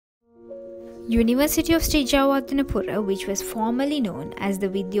University of Sri Lanka, which was formerly known as the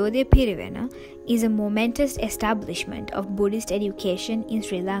Vidyodaya Pirivena, is a momentous establishment of Buddhist education in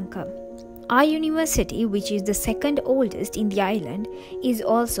Sri Lanka. Our university, which is the second oldest in the island, is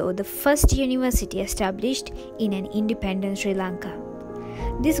also the first university established in an independent Sri Lanka.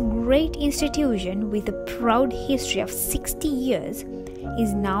 This great institution, with a proud history of 60 years,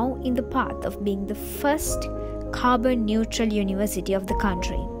 is now in the path of being the first carbon-neutral university of the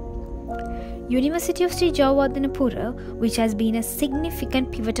country. University of Sri Lanka, which has been a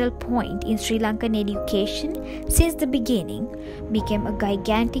significant pivotal point in Sri Lankan education since the beginning, became a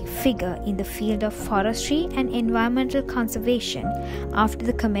gigantic figure in the field of forestry and environmental conservation after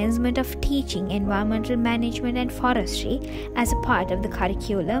the commencement of teaching environmental management and forestry as a part of the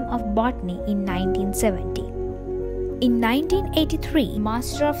curriculum of botany in 1970. In 1983,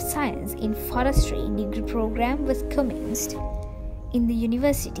 Master of Science in Forestry degree program was commenced in the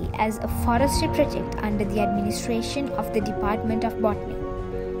university as a forestry project under the administration of the Department of Botany.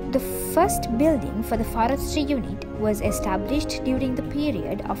 The first building for the forestry unit was established during the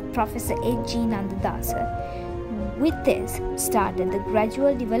period of Professor H.G. Nandadasa. With this started the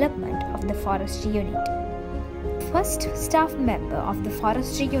gradual development of the forestry unit. First staff member of the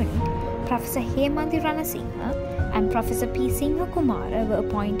forestry unit, Professor Hemanthi Ranasinghe and Professor P. Singha Kumara were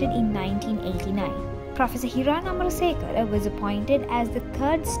appointed in 1989. Professor Hiran Amarasekara was appointed as the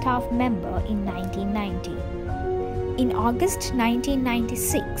third staff member in 1990. In August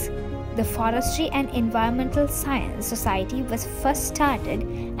 1996, the Forestry and Environmental Science Society was first started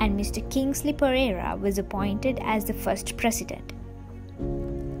and Mr. Kingsley Pereira was appointed as the first president.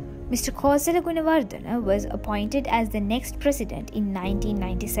 Mr. Kosala Gunawardana was appointed as the next president in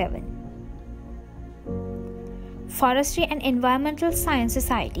 1997. Forestry and Environmental Science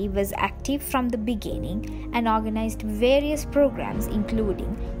Society was active from the beginning and organized various programs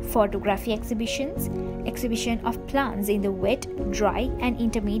including photography exhibitions, exhibition of plants in the wet, dry and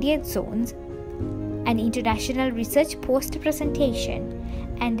intermediate zones, an international research poster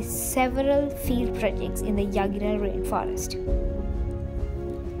presentation, and several field projects in the Yagira rainforest.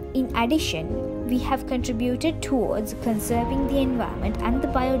 In addition, we have contributed towards conserving the environment and the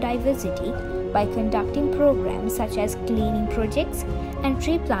biodiversity by conducting programs such as cleaning projects and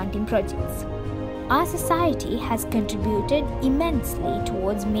tree planting projects. Our society has contributed immensely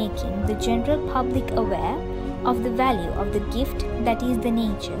towards making the general public aware of the value of the gift that is the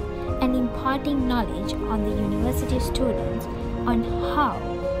nature and imparting knowledge on the university students on how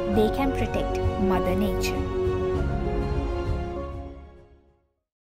they can protect Mother Nature.